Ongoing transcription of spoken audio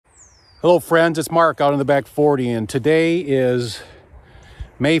Hello friends, it's Mark out in the back 40, and today is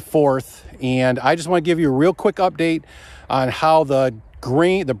May 4th, and I just want to give you a real quick update on how the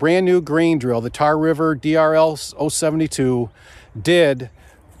brand new grain drill, the Tar River DRL072, did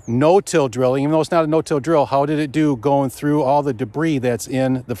no-till drilling. Even though it's not a no-till drill, how did it do going through all the debris that's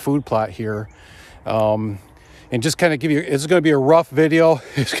in the food plot here? And just kind of give you, it's going to be a rough video.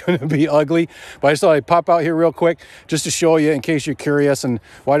 It's going to be ugly, but I just thought I'd pop out here real quick just to show you in case you're curious. And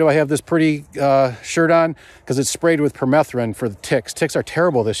why do I have this pretty shirt on? Because it's sprayed with permethrin for the ticks. Ticks are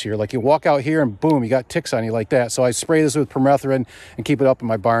terrible this year. Like, you walk out here and boom, you got ticks on you like that. So I spray this with permethrin and keep it up in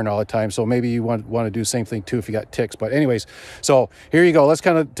my barn all the time. So maybe you want to do the same thing too if you got ticks. But anyways, so here you go. Let's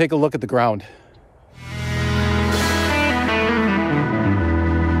kind of take a look at the ground.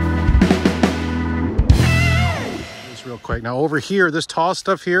 Real quick. Now over here, this tall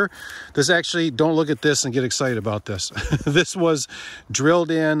stuff here, this actually, don't look at this and get excited about this. This was drilled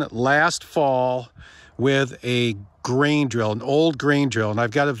in last fall with a grain drill, an old grain drill. And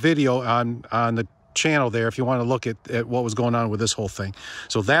I've got a video on the channel there if you want to look at what was going on with this whole thing.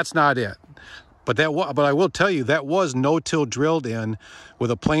 So that's not it. But I will tell you, that was no-till drilled in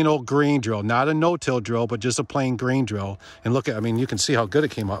with a plain old grain drill, not a no-till drill, but just a plain grain drill. And look at, I mean, you can see how good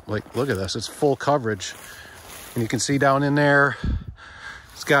it came up. Like, look at this, it's full coverage. And you can see down in there,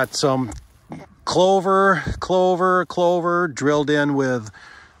 it's got some clover drilled in with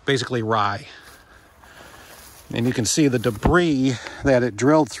basically rye. And you can see the debris that it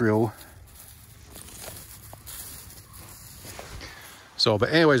drilled through. So, but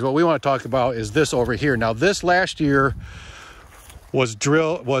anyways, what we want to talk about is this over here. Now, this last year was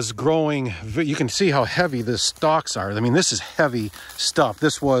growing. You can see how heavy the stalks are. I mean, this is heavy stuff.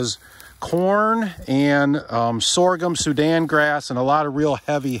 This was corn and sorghum, Sudan grass, and a lot of real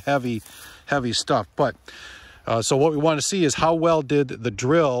heavy stuff. But so what we want to see is how well did the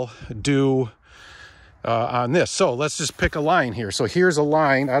drill do on this. So let's just pick a line here. So here's a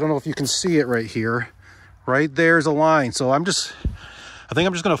line. I don't know if you can see it right here. Right there's a line. So I think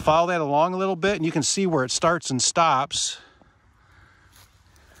I'm just going to follow that along a little bit, and you can see where it starts and stops.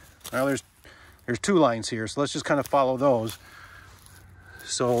 Now there's two lines here, so let's just kind of follow those.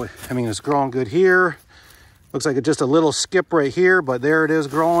 So, I mean, it's growing good here. Looks like it's just a little skip right here, but there it is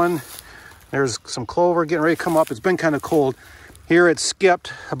growing. There's some clover getting ready to come up. It's been kind of cold. Here it's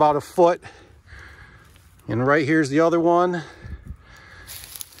skipped about a foot. And right here's the other one.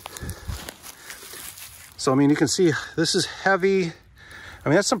 So, I mean, you can see this is heavy. I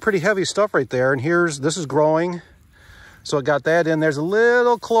mean, that's some pretty heavy stuff right there. And this is growing. So I got that in. There's a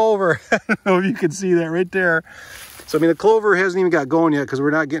little clover. I don't know if you can see that right there. So, I mean, the clover hasn't even got going yet because we're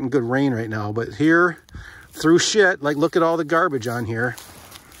not getting good rain right now. But here, through shit, like, look at all the garbage on here.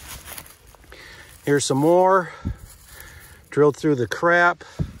 Here's some more. Drilled through the crap.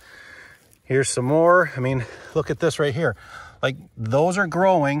 Here's some more. I mean, look at this right here. Like, those are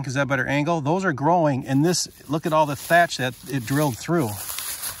growing. Is that a better angle? Those are growing. And this, look at all the thatch that it drilled through.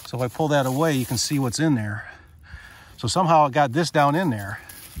 So if I pull that away, you can see what's in there. So somehow I got this down in there.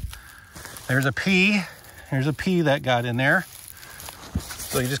 There's a pea. Here's a pea that got in there.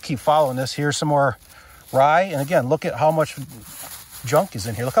 So you just keep following this. Here's some more rye. And again, look at how much junk is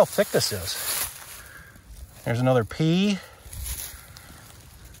in here. Look how thick this is. There's another pea.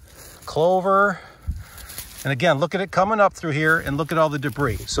 Clover. And again, look at it coming up through here and look at all the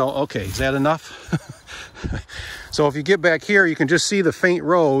debris. So, okay, is that enough? So if you get back here, you can just see the faint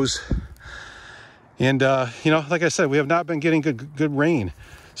rows. And, you know, like I said, we have not been getting good rain.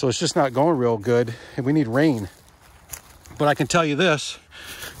 So it's just not going real good, and we need rain. But I can tell you this,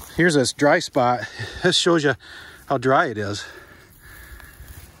 here's this dry spot. This shows you how dry it is,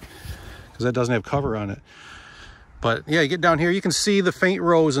 because that doesn't have cover on it. But yeah, you get down here, you can see the faint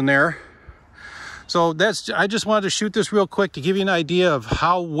rows in there. So I just wanted to shoot this real quick to give you an idea of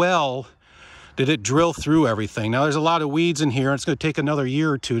how well did it drill through everything. Now there's a lot of weeds in here, and it's going to take another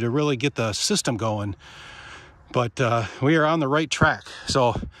year or two to really get the system going. But we are on the right track.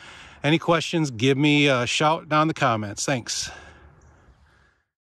 So any questions, give me a shout down in the comments. Thanks.